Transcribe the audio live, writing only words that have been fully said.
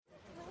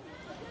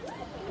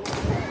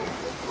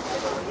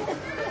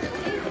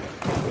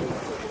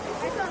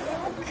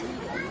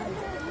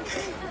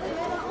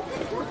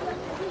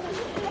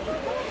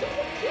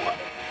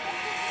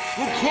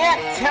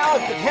can't tell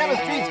if the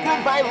chemistry's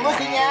good by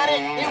looking at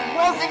it. It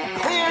wasn't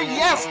clear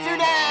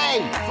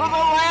yesterday. For the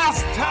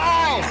last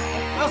time,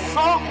 the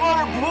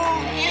saltwater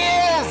pool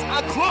is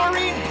a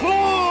chlorine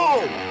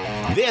pool.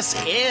 This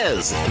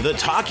is the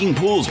Talking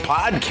Pools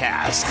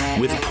podcast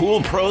with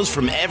pool pros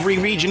from every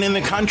region in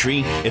the country.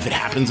 If it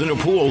happens in a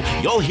pool,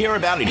 you'll hear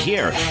about it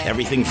here.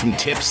 Everything from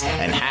tips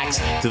and hacks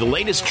to the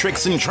latest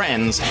tricks and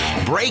trends.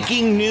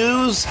 Breaking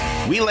news,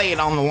 we lay it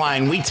on the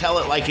line. We tell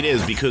it like it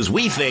is because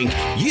we think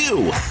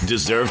you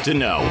deserve to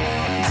know.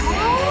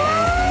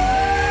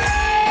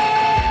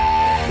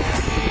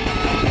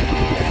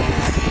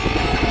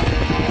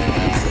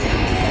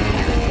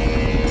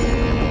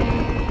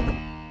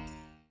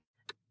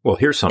 Well,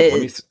 here's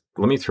something.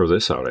 Let me throw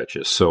this out at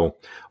you. So,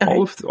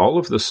 all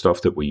of the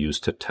stuff that we use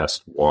to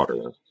test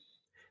water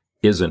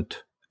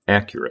isn't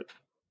accurate,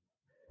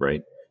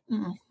 right?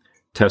 Mm.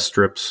 Test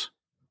strips,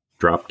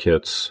 drop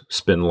kits,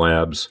 spin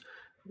labs,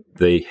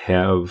 they're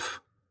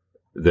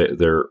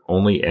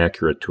only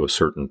accurate to a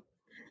certain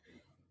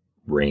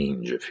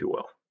range, if you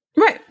will.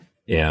 Right.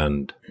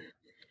 And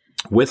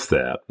with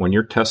that, when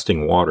you're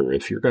testing water,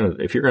 if you're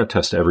gonna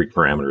test every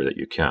parameter that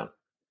you can,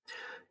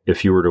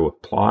 if you were to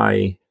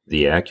apply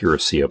the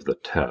accuracy of the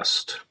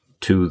test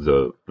to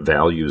the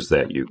values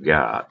that you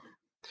got,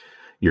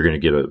 you're going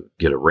to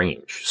get a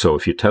range. So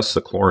if you test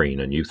the chlorine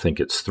and you think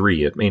it's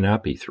 3, it may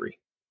not be 3.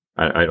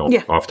 I don't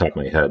off the top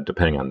of my head,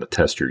 depending on the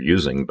test you're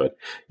using, but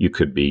you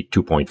could be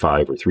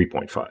 2.5 or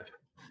 3.5.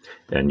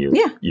 And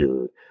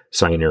your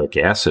cyanuric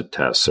acid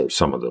tests are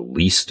some of the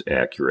least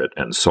accurate,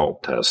 and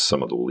salt tests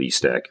some of the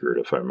least accurate,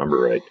 if I remember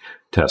right,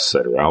 tests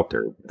that are out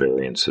there.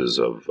 Variances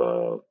of,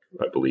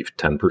 I believe,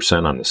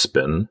 10% on the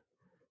spin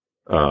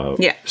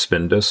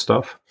disc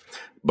stuff,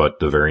 but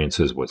the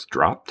variances with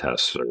drop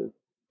tests are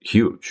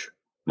huge,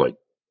 like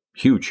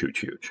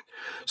huge.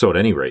 So at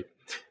any rate,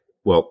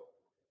 well,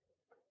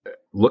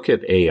 look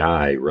at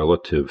AI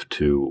relative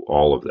to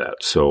all of that.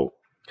 So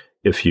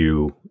if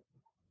you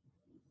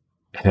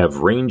have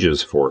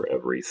ranges for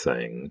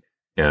everything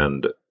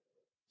and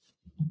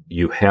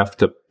you have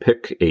to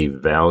pick a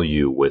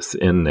value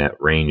within that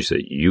range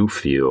that you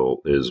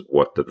feel is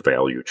what the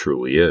value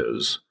truly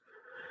is,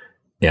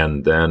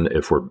 and then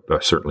if we're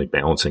certainly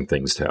balancing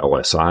things to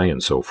LSI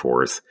and so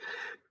forth,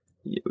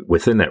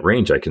 within that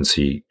range, I can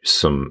see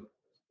some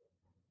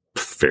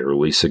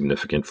fairly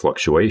significant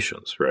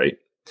fluctuations, right?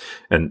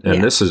 And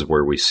this is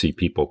where we see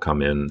people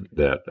come in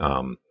that,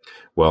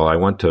 well, I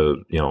went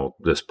to,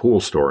 this pool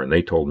store and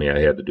they told me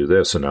I had to do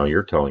this, and now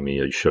you're telling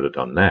me I should have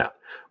done that.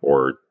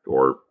 Or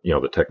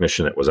the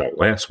technician that was out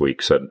last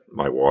week said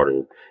my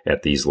water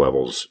at these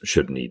levels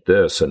should need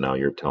this, and now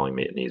you're telling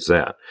me it needs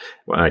that.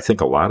 Well, I think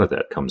a lot of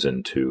that comes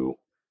into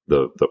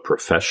the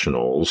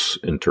professional's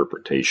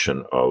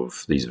interpretation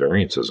of these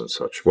variances and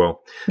such.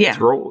 Well,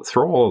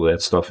 throw all of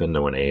that stuff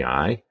into an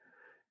AI,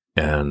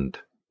 and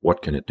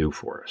what can it do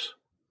for us?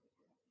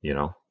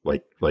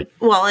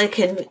 Well, it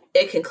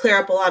can clear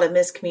up a lot of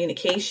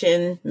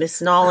miscommunication,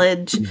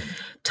 misknowledge,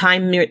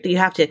 time you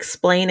have to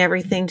explain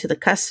everything to the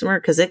customer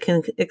because it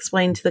can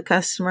explain to the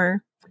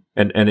customer.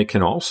 And it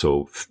can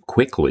also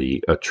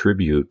quickly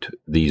attribute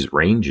these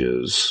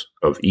ranges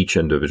of each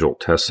individual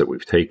test that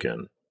we've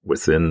taken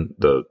within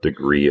the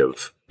degree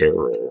of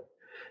error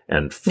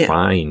and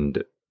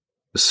find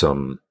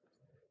some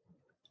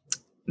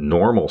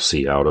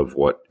normalcy out of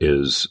what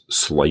is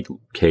slight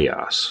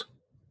chaos.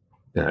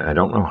 I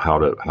don't know how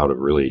to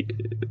really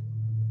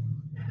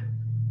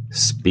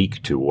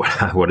speak to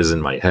what is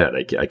in my head.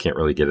 I can't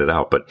really get it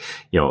out, but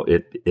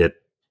it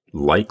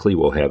likely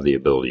will have the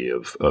ability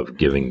of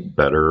giving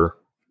better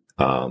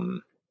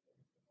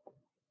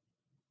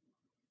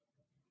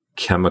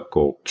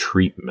chemical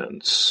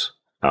treatments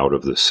out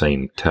of the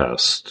same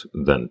test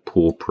than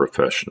pool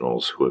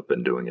professionals who have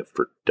been doing it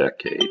for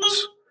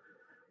decades.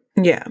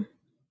 Yeah.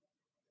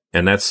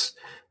 And that's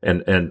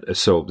and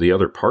so the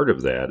other part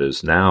of that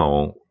is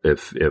now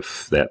if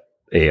that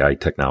AI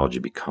technology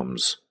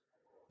becomes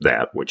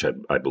that, which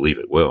I believe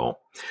it will,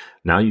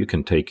 now you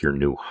can take your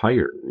new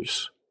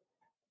hires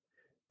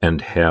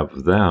and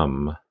have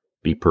them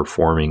be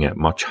performing at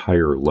much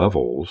higher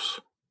levels,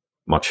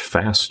 much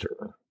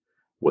faster,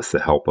 with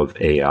the help of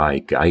AI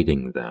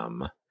guiding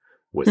them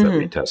with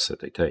every test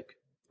that they take,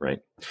 right?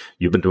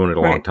 You've been doing it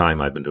a long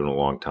time. I've been doing it a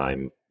long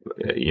time.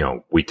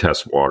 We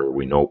test water.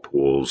 We know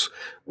pools.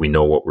 We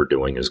know what we're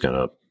doing is going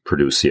to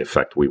produce the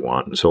effect we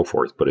want and so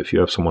forth. But if you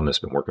have someone that's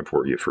been working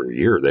for you for a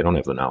year, they don't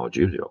have the knowledge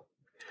you do.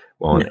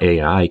 Well, an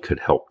AI could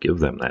help give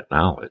them that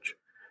knowledge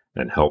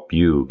and help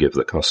you give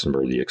the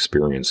customer the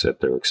experience that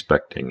they're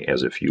expecting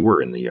as if you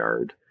were in the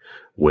yard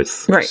with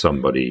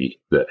somebody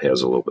that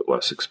has a little bit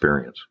less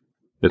experience.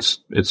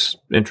 It's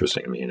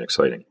interesting to me and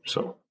exciting.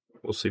 So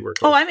we'll see where it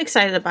goes. Oh, I'm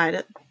excited about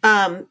it.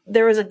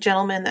 There was a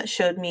gentleman that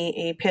showed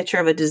me a picture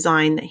of a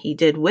design that he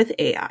did with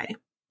AI.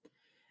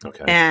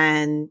 Okay.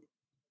 And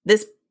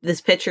this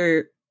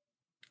picture,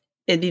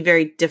 it'd be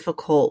very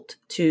difficult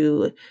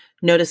to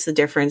notice the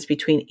difference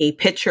between a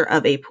picture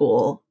of a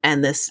pool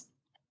and this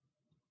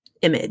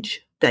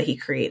image that he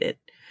created.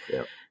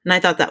 Yep. And I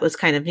thought that was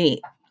kind of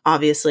neat.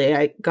 obviously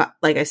I got,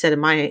 like I said in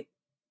my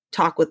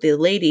talk with the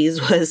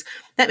ladies, was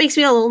that makes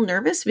me a little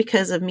nervous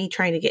because of me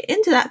trying to get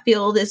into that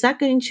field. Is that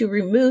going to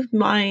remove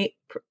my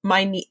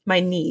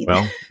need?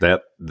 Well,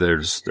 that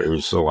there's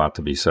a lot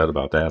to be said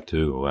about that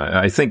too.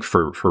 I think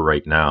for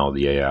right now,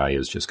 the AI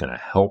is just going to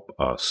help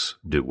us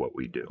do what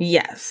we do.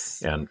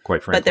 Yes, and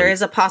quite frankly, but there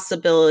is a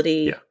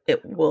possibility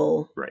it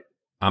will. Right.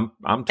 I'm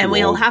too and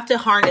we'll old. have to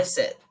harness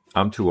it.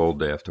 I'm too old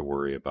to have to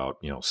worry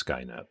about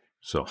Skynet.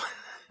 So.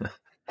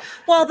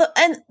 Well,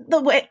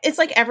 the way it's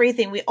like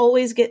everything, we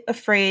always get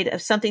afraid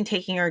of something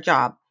taking our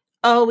job.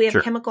 Oh, we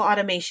have chemical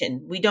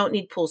automation. We don't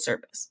need pool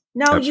service.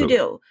 No, Absolutely. you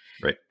do.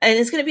 Right. And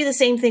it's going to be the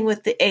same thing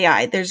with the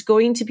AI. There's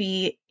going to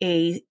be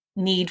a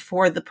need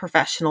for the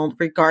professional,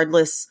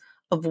 regardless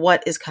of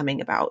what is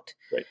coming about.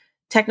 Right.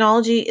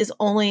 Technology is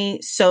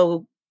only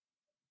so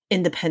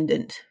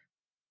independent.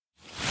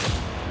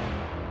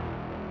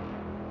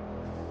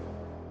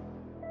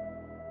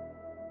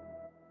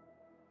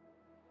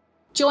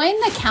 Join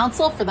the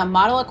Council for the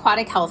Model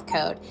Aquatic Health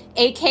Code,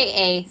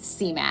 aka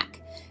CMAQ.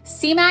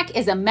 CMAQ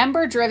is a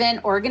member-driven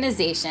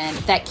organization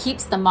that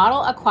keeps the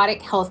Model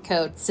Aquatic Health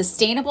Code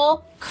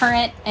sustainable,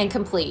 current, and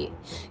complete.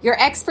 Your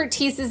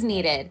expertise is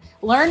needed.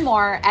 Learn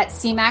more at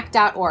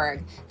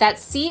cmac.org.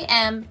 That's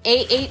CMAHC.org.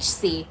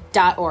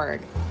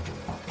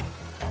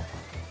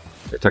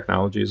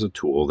 Technology is a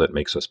tool that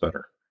makes us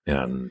better.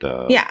 And,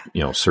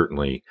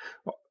 certainly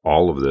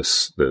all of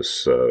this,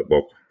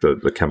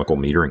 the chemical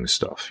metering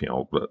stuff,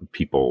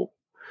 people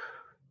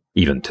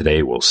even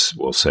today will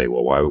say,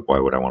 well, why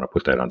would I want to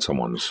put that on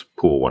someone's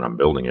pool when I'm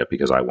building it?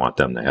 Because I want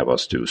them to have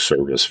us do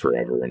service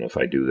forever. And if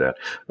I do that,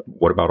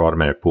 what about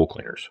automatic pool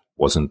cleaners?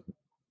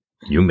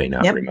 You may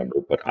not remember,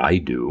 but I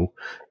do,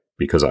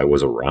 because I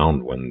was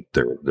around when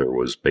there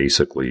was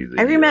basically the...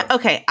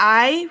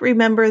 I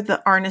remember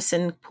the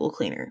Arneson pool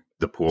cleaner.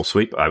 The pool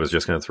sweep. I was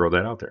just going to throw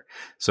that out there.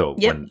 So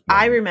when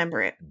I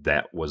remember it.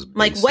 That was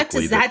like, what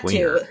does that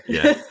do?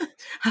 Yeah.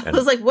 I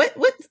was like, what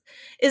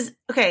is,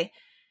 okay.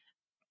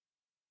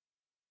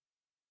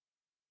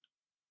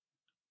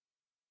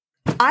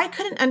 I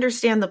couldn't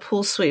understand the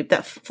pool sweep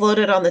that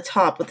floated on the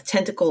top with the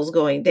tentacles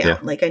going down. Yeah.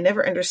 Like, I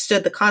never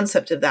understood the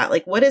concept of that.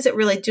 Like, what is it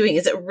really doing?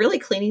 Is it really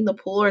cleaning the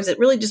pool, or is it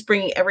really just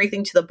bringing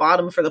everything to the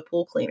bottom for the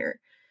pool cleaner?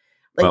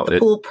 Like, the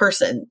pool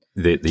person.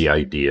 The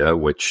idea,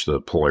 which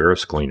the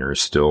Polaris cleaners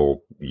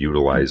still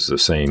utilize the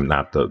same,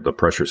 not the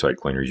pressure side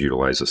cleaners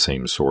utilize the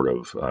same sort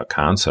of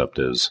concept,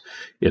 is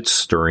it's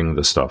stirring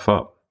the stuff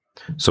up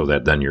so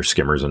that then your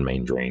skimmers and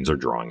main drains are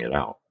drawing it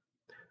out.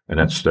 And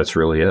that's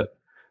really it.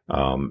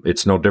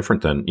 It's no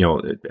different than,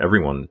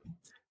 everyone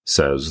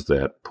says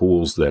that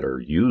pools that are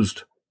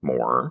used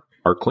more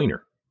are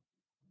cleaner.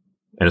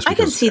 And it's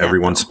because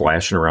everyone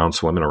splashing around,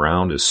 swimming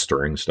around is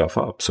stirring stuff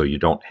up. So you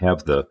don't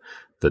have the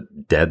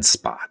dead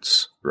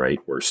spots, right,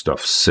 where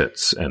stuff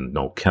sits and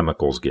no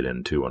chemicals get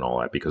into and all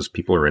that, because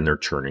people are in there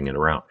churning it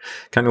around.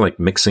 Kind of like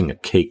mixing a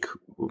cake,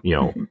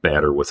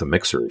 batter with a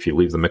mixer. If you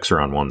leave the mixer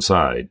on one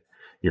side,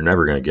 you're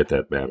never going to get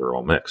that batter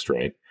all mixed,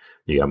 right?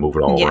 You got to move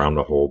it all around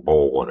the whole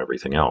bowl and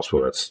everything else.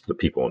 Well, that's the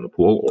people in the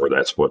pool, or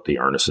that's what the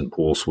Arneson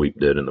pool sweep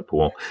did in the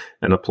pool.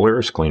 And the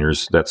Polaris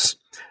cleaners,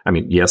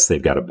 yes,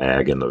 they've got a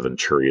bag in the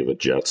Venturi of the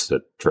jets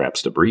that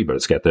traps debris, but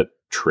it's got that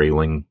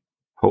trailing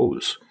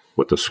hose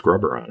with the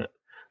scrubber on it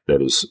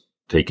that is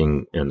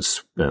taking and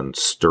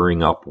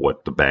stirring up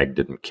what the bag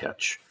didn't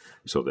catch,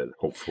 so that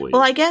hopefully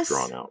it's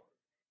drawn out.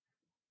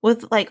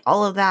 With like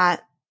all of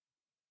that,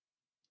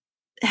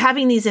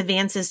 having these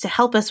advances to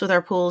help us with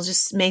our pools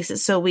just makes it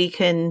so we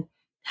can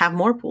have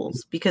more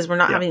pools, because we're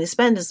not having to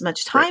spend as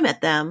much time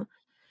at them.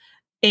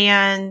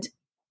 And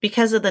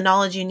because of the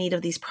knowledge you need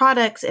of these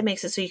products, it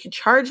makes it so you can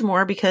charge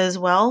more, because,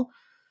 well,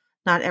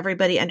 not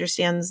everybody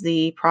understands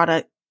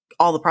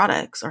all the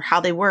products, or how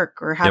they work,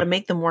 or how to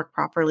make them work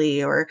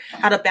properly, or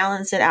how to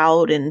balance it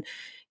out. And,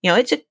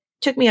 it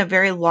took me a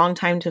very long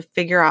time to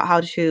figure out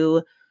how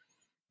to,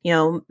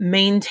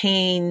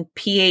 maintain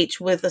pH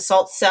with a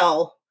salt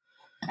cell,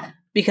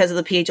 because of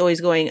the pH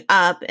always going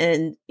up.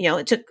 And,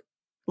 it took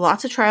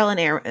lots of trial and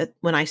error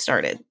when I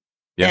started.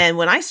 Yeah. And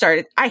when I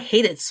started, I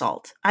hated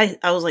salt. I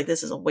was like,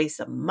 this is a waste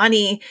of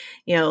money.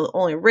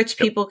 Only rich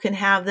people can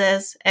have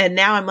this. And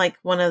now I'm like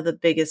one of the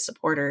biggest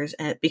supporters,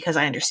 because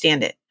I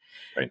understand it.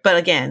 Right. But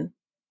again,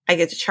 I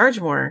get to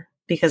charge more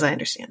because I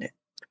understand it.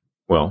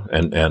 Well,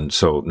 and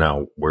so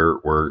now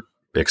we're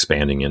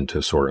expanding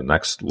into sort of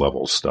next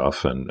level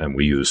stuff, and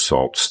we use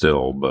salt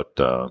still, but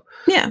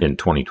in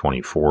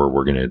 2024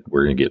 we're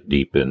gonna get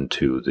deep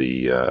into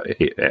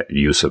the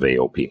use of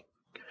AOP,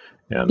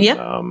 and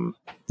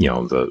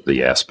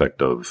the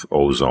aspect of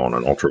ozone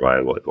and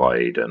ultraviolet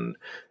light and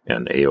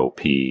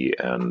AOP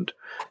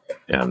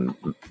and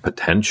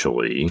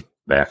potentially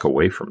back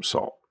away from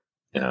salt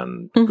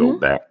and go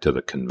back to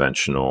the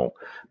conventional,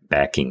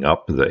 backing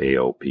up the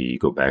AOP,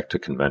 go back to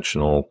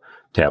conventional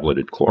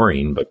tableted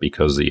chlorine, but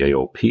because the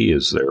AOP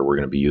is there, we're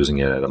going to be using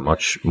it at a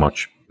much,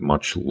 much,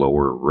 much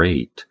lower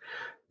rate,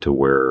 to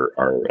where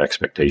our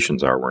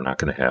expectations are we're not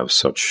going to have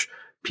such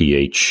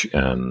pH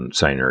and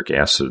cyanuric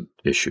acid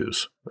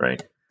issues,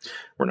 right?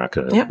 We're not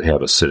going to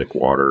have acidic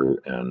water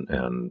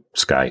and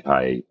sky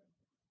high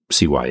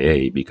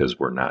CYA because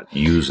we're not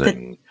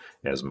using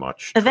as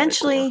much.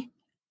 Eventually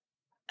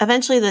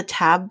the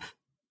tab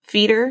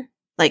feeder,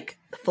 like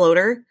the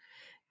floater,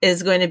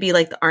 is going to be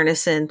like the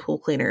Arneson pool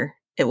cleaner.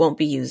 It won't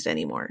be used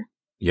anymore.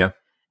 Yeah.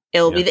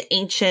 It'll be the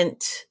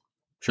ancient,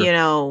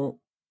 item.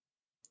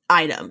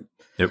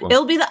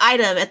 It'll be the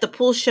item at the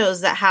pool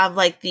shows that have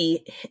like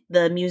the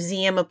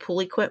museum of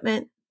pool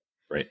equipment.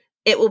 Right.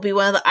 It will be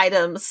one of the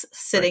items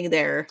sitting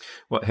there.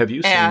 Well, have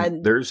you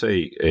seen, there's I'm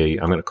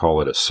going to call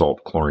it a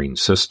salt chlorine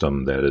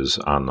system that is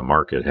on the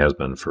market, has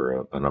been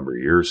for a number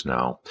of years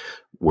now,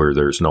 where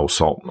there's no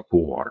salt in the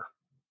pool water.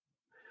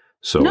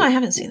 So no, I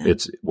haven't seen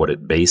that. What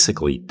it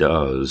basically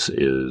does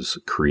is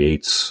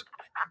creates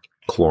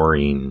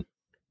chlorine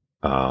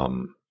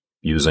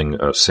using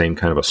a same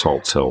kind of a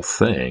salt cell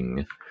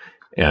thing,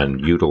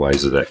 and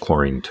utilizes that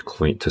chlorine to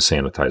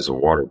sanitize the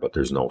water, but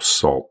there's no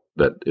salt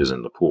that is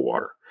in the pool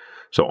water.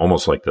 So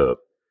almost like the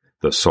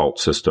salt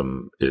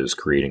system is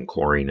creating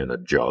chlorine in a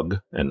jug,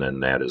 and then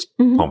that is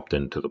pumped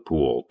into the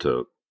pool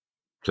to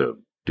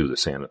do the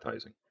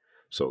sanitizing.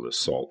 So the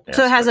salt.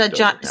 So it has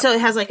it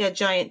has like a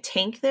giant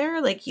tank there,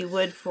 like you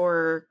would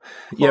for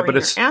but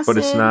it's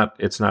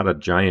not a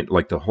giant.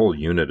 Like the whole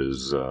unit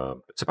is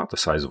it's about the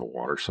size of a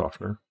water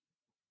softener.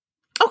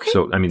 Okay.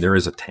 So I mean, there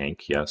is a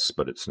tank, yes,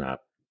 but it's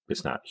not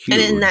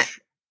huge.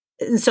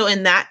 And so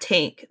in that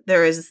tank,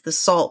 there is the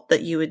salt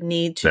that you would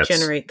need to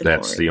generate the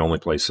chlorine. That's the only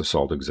place the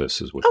salt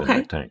exists is within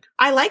that tank.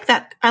 I like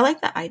that. I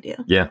like that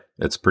idea. Yeah,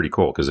 it's pretty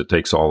cool because it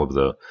takes all of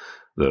the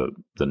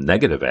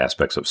negative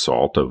aspects of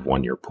salt of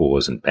when your pool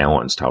isn't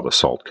balanced, how the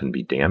salt can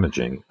be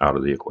damaging, out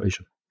of the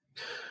equation.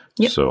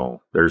 Yep.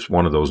 So there's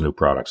one of those new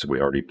products that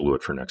we already blew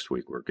it for next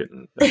week. We're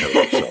getting ahead of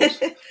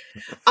ourselves.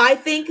 I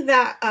think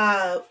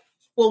that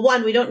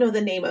one, we don't know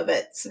the name of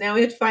it, so now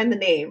we have to find the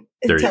name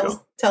and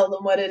tell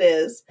them what it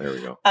is. There we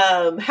go.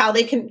 How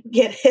they can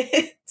get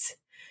it.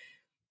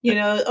 You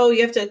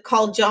have to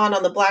call John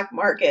on the black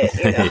market.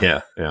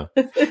 Yeah.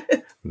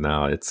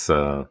 No, it's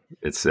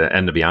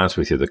and to be honest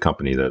with you, the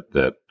company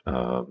that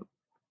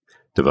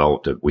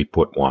developed it, we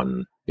put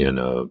one in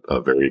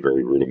a very,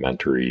 very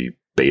rudimentary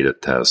beta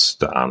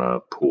test on a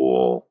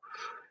pool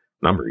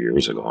a number of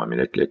years ago. I mean,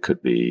 it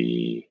could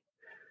be,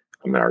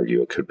 I'm going to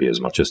argue it could be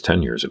as much as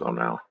 10 years ago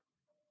now.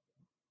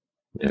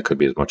 It could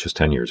be as much as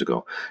 10 years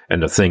ago.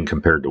 And the thing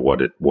compared to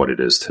what it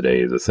is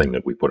today, the thing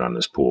that we put on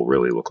this pool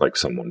really looked like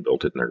someone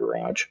built it in their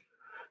garage.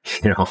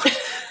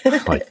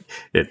 Like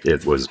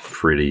it was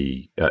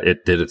pretty,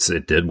 it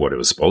did what it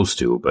was supposed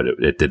to, but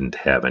it didn't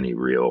have any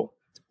real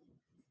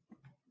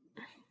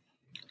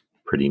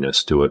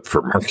prettiness to it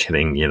for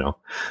marketing,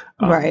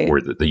 right.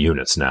 Where the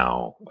units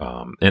now,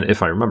 and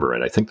if I remember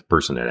right, I think the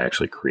person that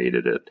actually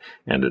created it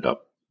ended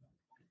up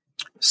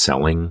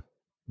selling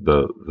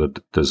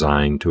the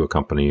design to a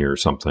company or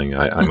something.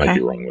 I might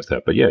be wrong with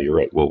that, but yeah, you're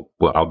right. Well,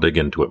 I'll dig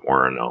into it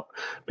more, and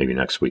maybe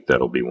next week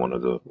that'll be one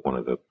of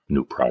the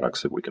new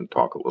products that we can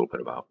talk a little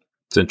bit about.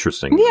 It's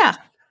interesting. Yeah,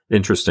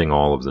 interesting.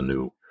 All of the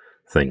new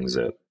things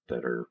that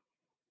are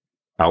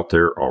out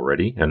there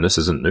already, and this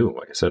isn't new.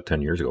 Like I said,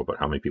 10 years ago, but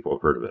how many people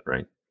have heard of it,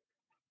 right?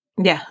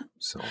 Yeah.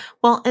 So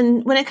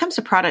and when it comes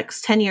to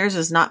products, 10 years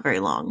is not very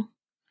long.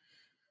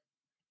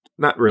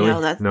 Not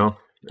really. No.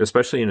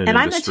 Especially in an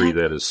industry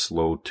that is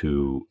slow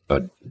to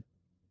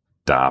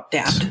adopt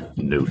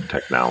new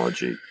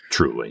technology,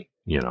 truly,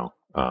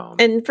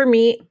 And for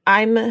me,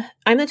 I'm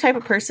the type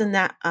of person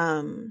that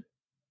I'm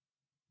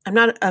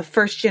not a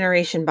first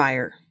generation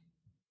buyer.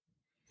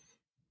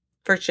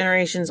 First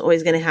generation is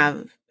always going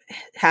to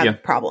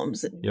have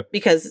problems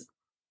because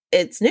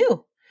it's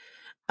new.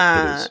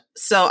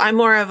 So I'm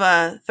more of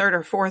a third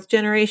or fourth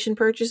generation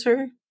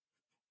purchaser.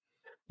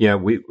 Yeah,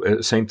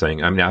 same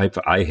thing. I mean,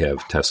 I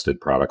have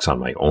tested products on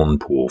my own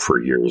pool for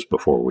years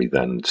before we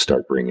then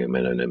start bringing them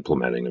in and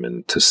implementing them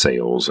into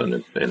sales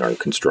and in our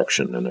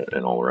construction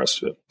and all the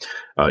rest of it.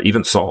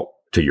 Even salt,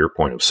 to your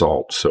point of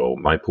salt. So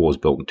my pool was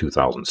built in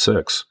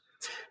 2006,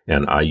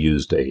 and I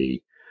used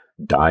a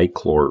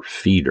dichlor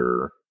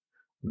feeder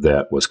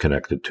that was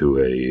connected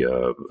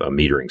to a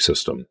metering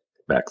system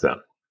back then.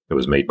 It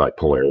was made by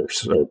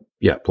Polaris.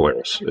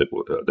 Polaris.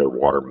 Their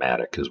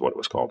Watermatic is what it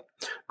was called.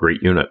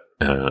 Great unit.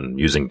 And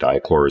using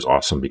dichlor is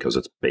awesome because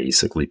it's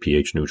basically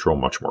pH neutral,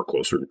 much more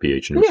closer to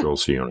pH neutral,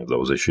 so you don't have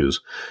those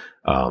issues.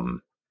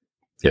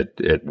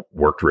 It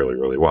worked really,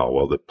 really well.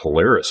 Well, the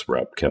Polaris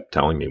rep kept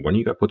telling me, when are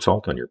you going to put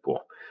salt on your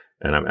pool?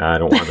 And I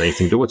don't want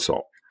anything to do with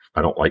salt.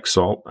 I don't like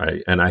salt.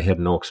 I had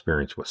no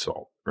experience with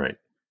salt, right?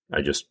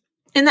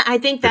 And I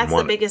think that's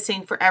the biggest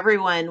thing for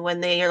everyone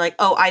when they are like,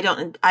 oh, I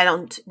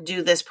don't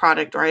do this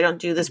product, or I don't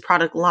do this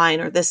product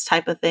line, or this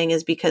type of thing,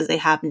 is because they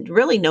have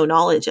really no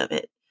knowledge of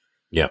it.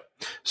 Yeah.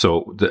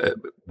 So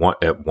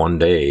at one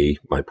day,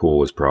 my pool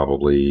was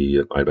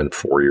I'd been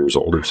 4 years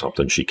old or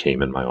something. She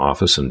came in my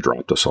office and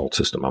dropped a salt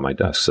system on my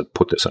desk, said,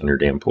 put this on your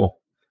damn pool.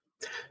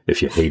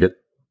 If you hate it,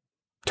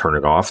 turn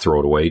it off, throw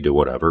it away, do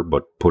whatever,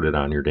 but put it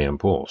on your damn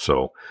pool.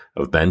 So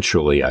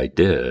eventually I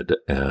did.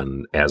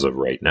 And as of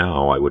right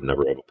now, I would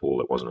never have a pool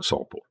that wasn't a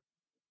salt pool.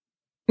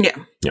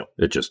 Yeah.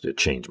 It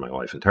changed my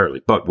life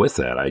entirely. But with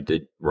that, I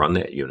did run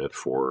that unit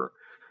for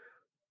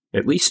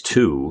at least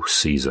 2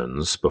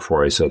 seasons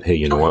before I said, hey,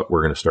 you know what?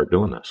 We're going to start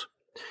doing this.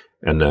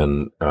 And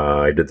then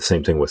I did the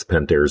same thing with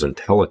Pentair's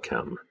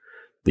IntelliChem.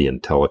 The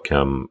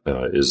IntelliChem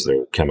is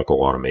their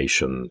chemical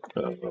automation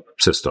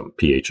system,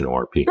 pH and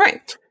ORP.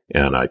 Right.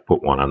 And I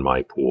put one on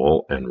my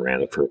pool and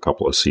ran it for a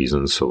couple of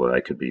seasons so that I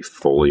could be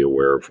fully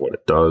aware of what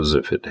it does,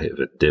 if it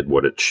did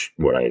what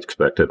I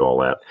expected, all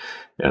that.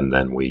 And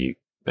then we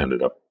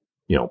ended up,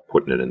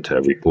 putting it into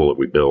every pool that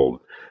we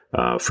build.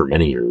 For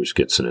many years,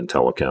 gets an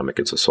IntelliChem, it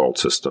gets a salt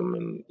system,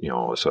 and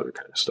all this other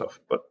kind of stuff.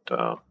 But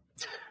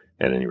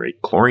at any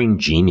rate, Chlorine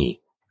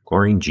Genie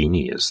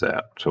is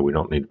that. So we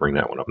don't need to bring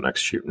that one up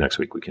next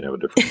week. We can have a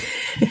different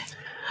one.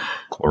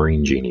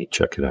 Chlorine Genie,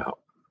 check it out.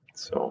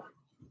 So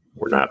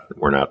we're not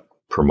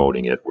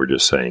promoting it. We're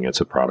just saying it's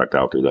a product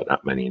out there that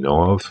not many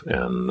know of,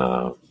 and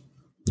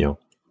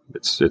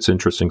it's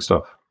interesting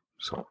stuff.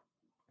 So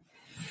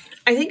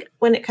I think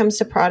when it comes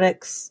to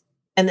products,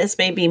 and this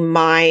may be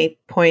my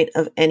point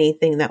of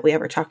anything that we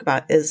ever talk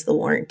about, is the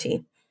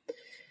warranty.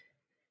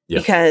 Yeah.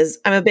 Because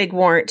I'm a big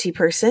warranty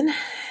person,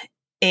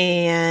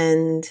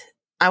 and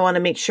I want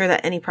to make sure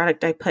that any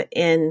product I put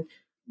in,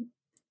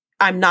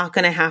 I'm not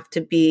going to have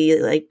to be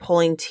like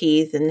pulling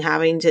teeth and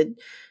having to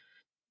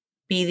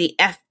be the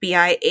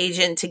FBI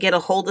agent to get a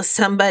hold of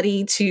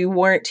somebody to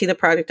warranty the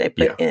product I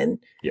put in.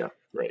 Yeah,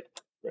 right.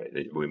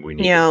 We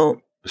need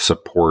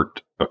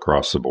support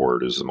across the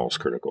board is the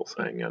most critical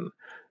thing. And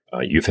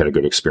you've had a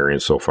good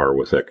experience so far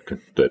with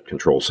that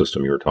control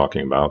system you were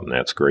talking about, and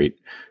that's great.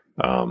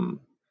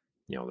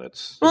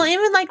 That's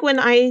even like when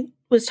I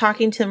was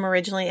talking to him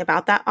originally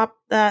about that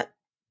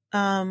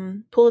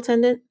pool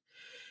attendant,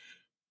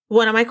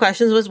 one of my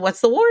questions was,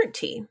 "What's the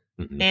warranty?"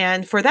 Mm-hmm.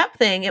 And for that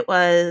thing, it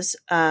was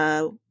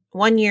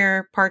 1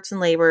 year parts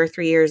and labor,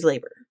 3 years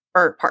labor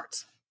or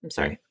parts. I'm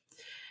sorry. Okay.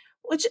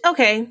 Which,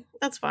 okay,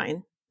 that's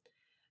fine.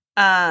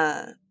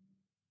 And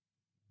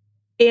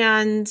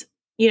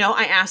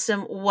I asked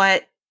him,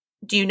 what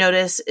do you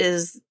notice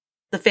is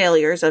the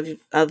failures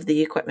of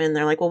the equipment? And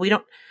they're like, well, we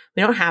don't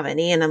have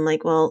any. And I'm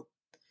like, well,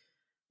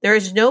 there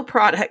is no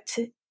product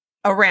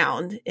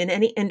around in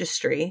any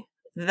industry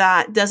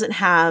that doesn't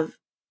have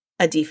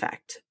a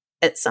defect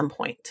at some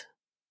point.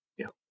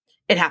 Yeah.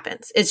 It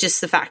happens. It's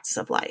just the facts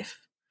of life.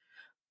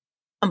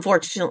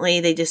 Unfortunately,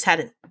 it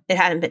hadn't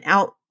been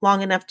out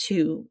long enough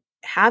to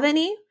have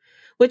any,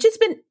 which it's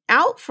been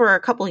out for a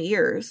couple of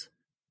years.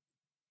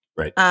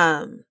 Right.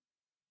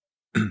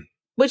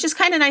 Which is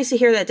kind of nice to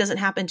hear that it doesn't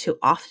happen too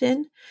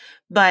often.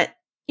 But,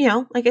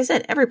 like I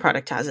said, every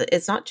product has it.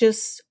 It's not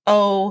just,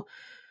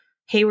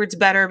 Hayward's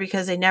better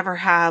because they never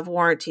have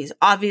warranties.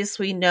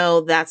 Obviously,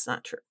 no, that's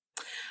not true.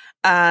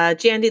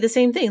 Jandy, the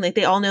same thing. Like,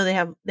 they all know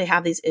they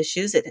have these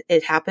issues.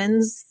 It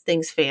happens,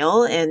 things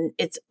fail, and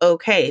it's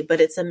okay.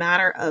 But it's a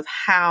matter of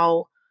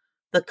how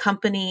the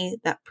company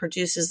that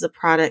produces the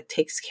product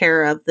takes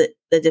care of the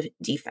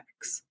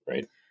defects.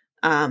 Right.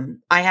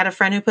 I had a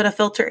friend who put a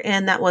filter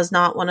in that was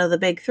not one of the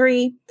big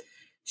 3.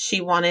 She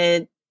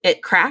wanted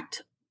it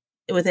cracked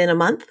within a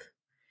month,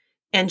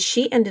 and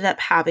she ended up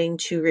having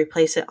to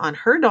replace it on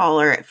her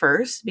dollar at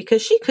first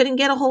because she couldn't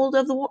get a hold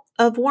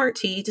of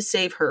warranty to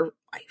save her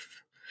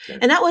life. Okay.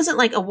 And that wasn't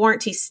like a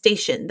warranty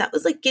station. That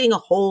was like getting a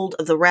hold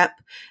of the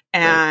rep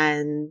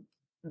and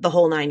the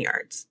whole 9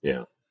 yards.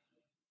 Yeah.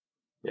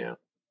 Yeah.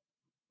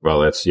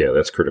 Well,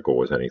 that's critical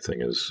with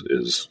anything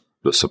is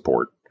the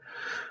support.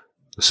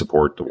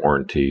 The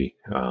warranty,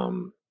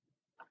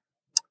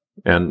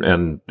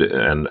 and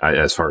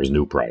as far as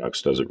new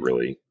products, does it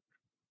really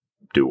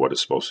do what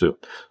it's supposed to?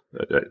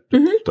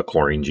 The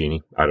Chlorine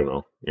Genie, I don't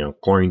know.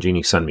 Chlorine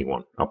Genie, send me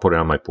one. I'll put it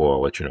on my pool.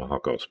 I'll let you know how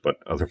it goes. But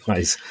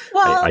otherwise,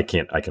 I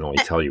can't. I can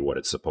only tell you what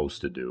it's supposed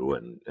to do,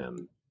 and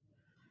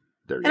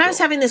there you go. I was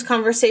having this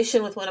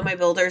conversation with one of my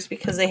builders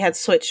because they had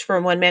switched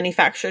from one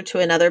manufacturer to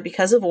another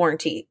because of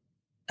warranty,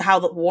 how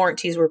the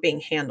warranties were being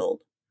handled,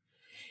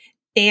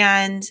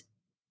 and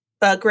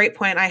a great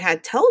point I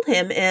had told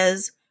him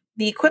is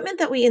the equipment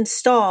that we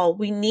install,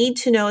 we need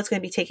to know it's going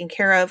to be taken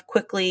care of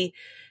quickly,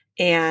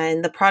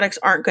 and the products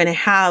aren't going to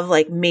have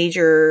like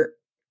major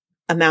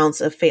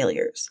amounts of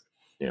failures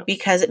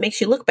because it makes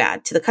you look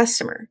bad to the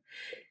customer.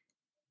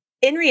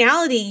 In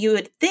reality, you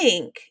would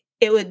think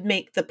it would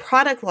make the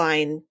product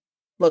line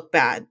look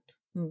bad,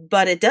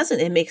 but it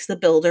doesn't. It makes the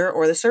builder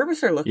or the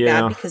servicer look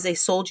bad because they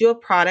sold you a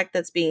product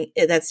that's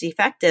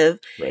defective,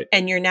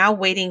 and you're now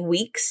waiting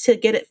weeks to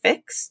get it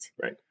fixed.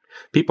 Right.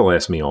 People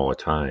ask me all the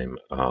time,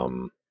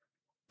 from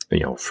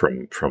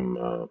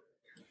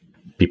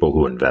people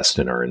who invest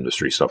in our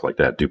industry, stuff like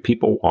that. Do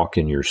people walk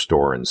in your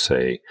store and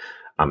say,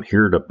 I'm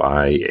here to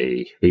buy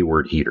a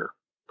Hayward heater,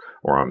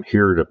 or I'm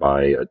here to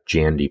buy a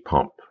Jandy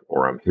pump,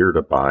 or I'm here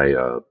to buy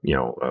a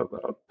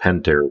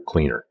Pentair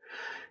cleaner?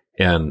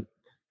 And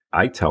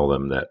I tell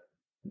them that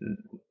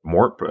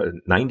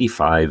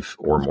 95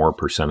 or more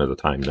 % of the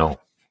time,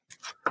 no.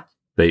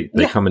 They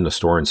come in the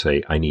store and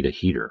say, I need a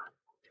heater.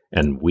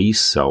 And we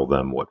sell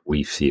them what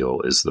we feel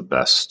is the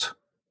best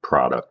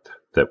product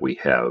that we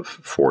have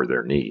for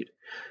their need.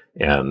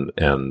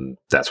 and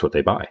that's what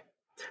they buy.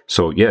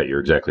 So yeah, you're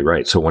exactly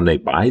right. So when they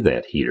buy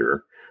that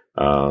heater,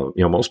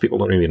 most people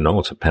don't even know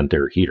it's a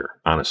Pentair heater.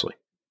 Honestly,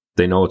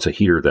 they know it's a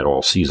heater that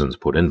All Seasons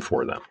put in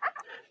for them,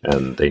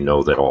 and they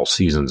know that All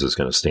Seasons is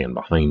going to stand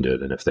behind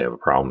it. And if they have a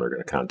problem, they're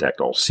going to contact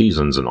All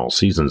Seasons, and All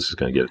Seasons is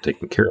going to get it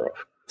taken care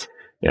of.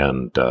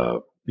 And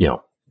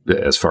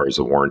as far as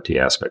the warranty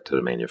aspect to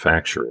the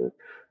manufacturer,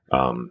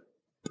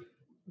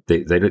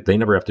 they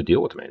never have to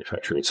deal with the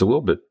manufacturer. It's a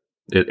little bit.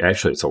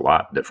 It's a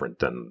lot different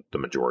than the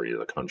majority of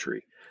the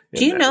country.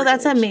 Do you know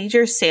that's a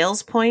major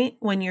sales point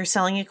when you're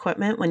selling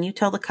equipment? When you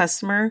tell the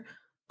customer,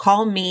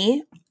 call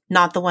me,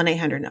 not the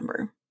 1-800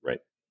 number. Right.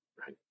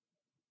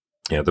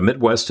 Yeah, the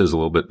Midwest is a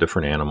little bit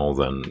different animal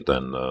than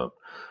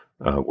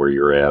where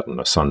you're at in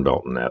the Sun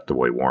Belt and that, the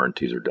way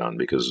warranties are done,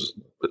 because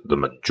the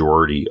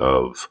majority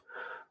of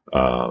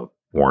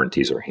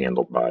warranties are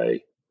handled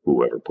by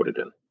whoever put it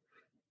in.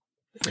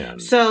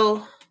 And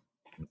so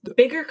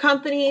bigger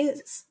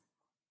companies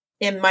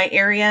in my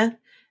area,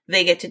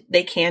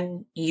 they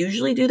can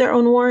usually do their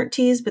own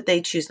warranties, but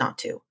they choose not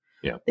to.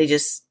 Yeah. They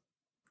just,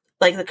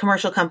 like the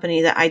commercial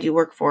company that I do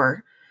work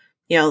for,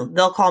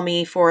 they'll call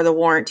me for the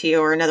warranty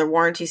or another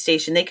warranty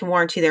station. They can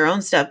warranty their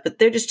own stuff, but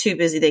they're just too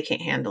busy. They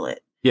can't handle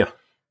it. Yeah.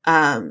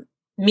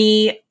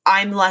 Me,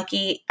 I'm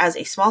lucky as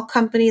a small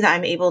company that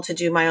I'm able to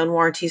do my own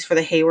warranties for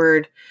the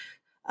Hayward,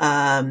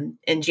 and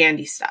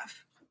Jandy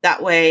stuff.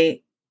 That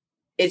way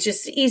it's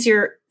just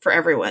easier for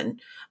everyone.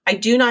 I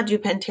do not do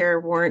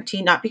Pentair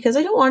warranty, not because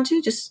I don't want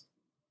to, just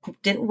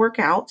didn't work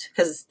out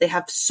because they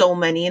have so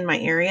many in my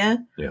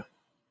area. Yeah.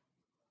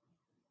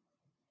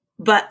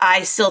 But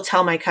I still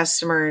tell my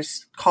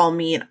customers, call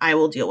me and I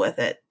will deal with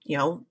it.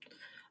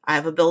 I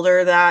have a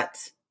builder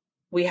that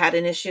we had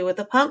an issue with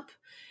a pump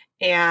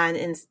and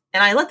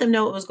I let them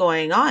know what was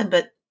going on,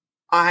 but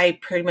I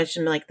pretty much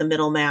am like the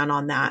middleman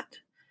on that.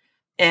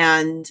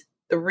 And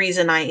the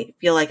reason I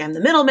feel like I'm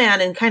the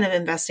middleman and kind of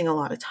investing a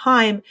lot of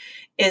time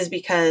is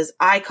because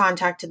I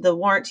contacted the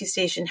warranty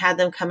station, had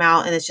them come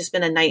out, and it's just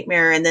been a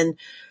nightmare. And then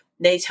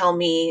they tell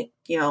me,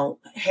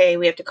 hey,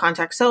 we have to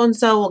contact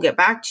so-and-so. We'll get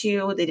back to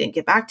you. They didn't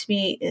get back to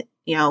me,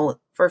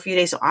 for a few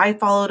days. So I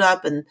followed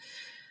up and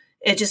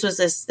it just was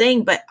this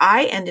thing. But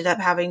I ended up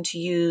having to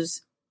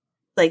use,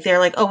 they're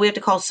like, oh, we have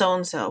to call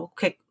so-and-so.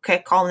 Okay,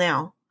 call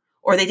now.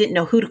 Or they didn't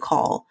know who to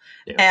call.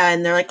 Yeah.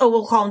 And they're like, oh,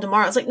 we'll call them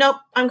tomorrow. It's like, nope,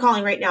 I'm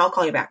calling right now. I'll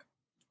call you back.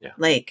 Yeah.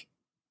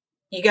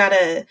 You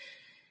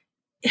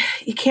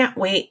can't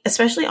wait,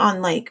 especially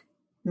on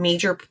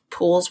major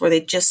pools where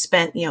they just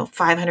spent,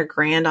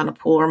 $500,000 on a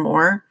pool or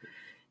more.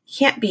 You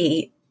can't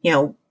be,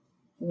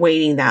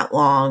 waiting that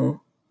long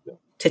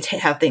to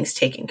have things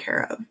taken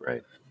care of.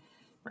 Right.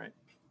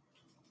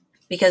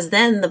 Because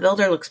then the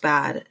builder looks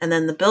bad, and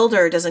then the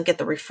builder doesn't get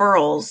the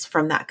referrals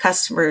from that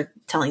customer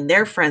telling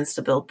their friends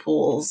to build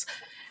pools.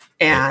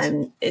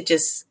 And it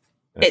takes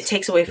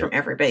away from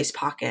everybody's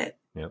pocket.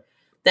 Yep.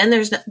 Then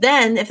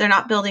if they're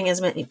not building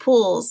as many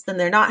pools, then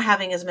they're not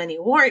having as many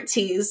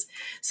warranties.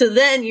 So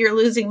then you're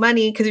losing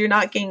money because you're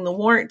not getting the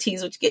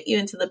warranties, which get you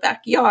into the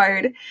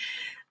backyard.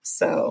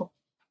 So.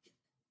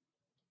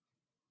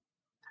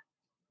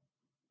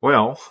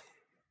 Well,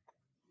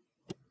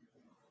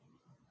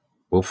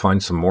 we'll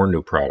find some more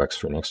new products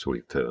for next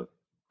week. A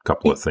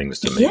couple of things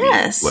to maybe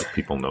let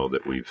people know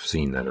that we've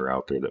seen that are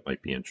out there that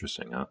might be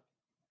interesting, huh?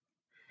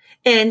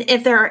 And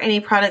if there are any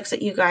products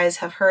that you guys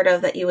have heard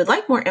of that you would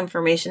like more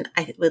information,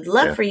 I would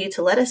love for you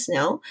to let us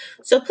know.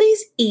 So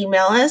please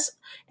email us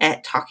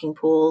at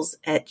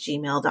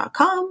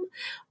talkingpools@gmail.com,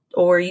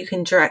 or you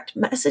can direct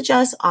message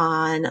us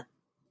on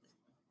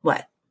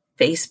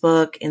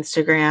Facebook,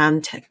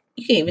 Instagram,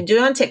 you can even do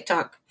it on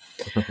TikTok.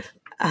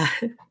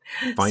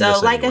 So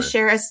like us,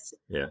 share us.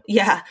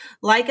 Yeah.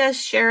 Like us,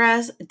 share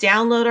us,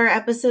 download our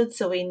episodes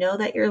so we know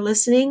that you're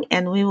listening,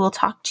 and we will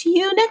talk to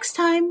you next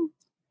time.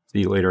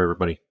 See you later,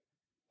 everybody.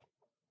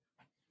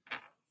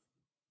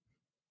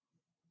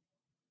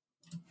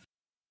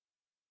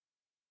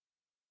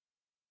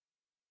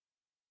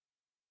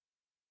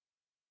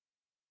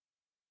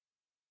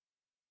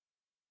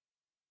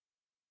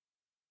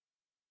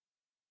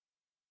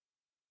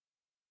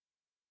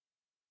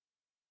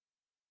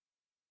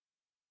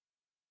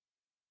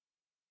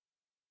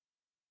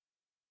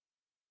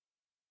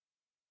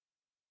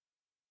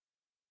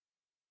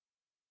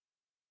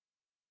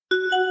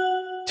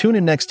 Tune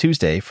in next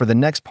Tuesday for the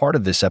next part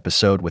of this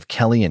episode with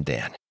Kelly and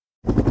Dan.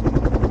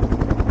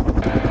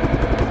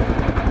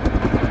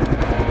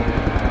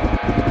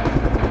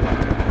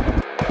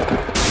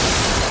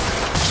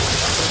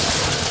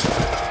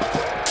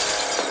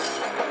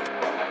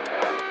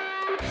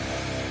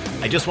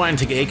 I just wanted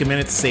to take a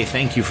minute to say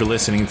thank you for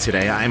listening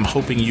today. I'm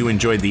hoping you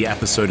enjoyed the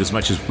episode as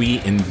much as we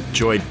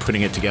enjoyed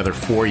putting it together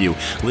for you.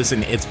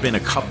 Listen, it's been a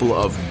couple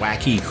of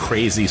wacky,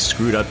 crazy,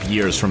 screwed up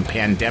years from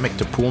pandemic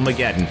to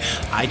Poolmageddon.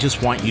 I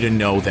just want you to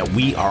know that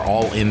we are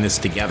all in this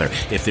together.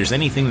 If there's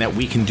anything that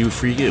we can do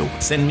for you,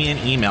 send me an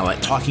email at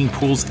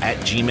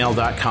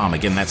talkingpools@gmail.com.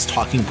 Again, that's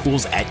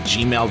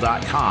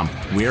talkingpools@gmail.com.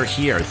 We're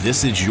here.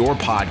 This is your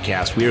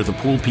podcast. We are the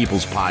Pool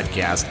People's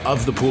podcast,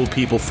 of the Pool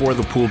People, for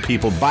the Pool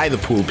People, by the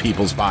Pool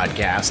People's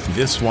podcast.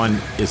 This one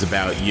is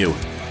about you.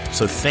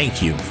 So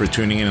thank you for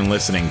tuning in and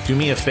listening. Do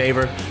me a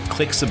favor,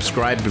 click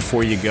subscribe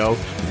before you go.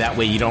 That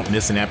way you don't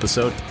miss an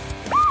episode.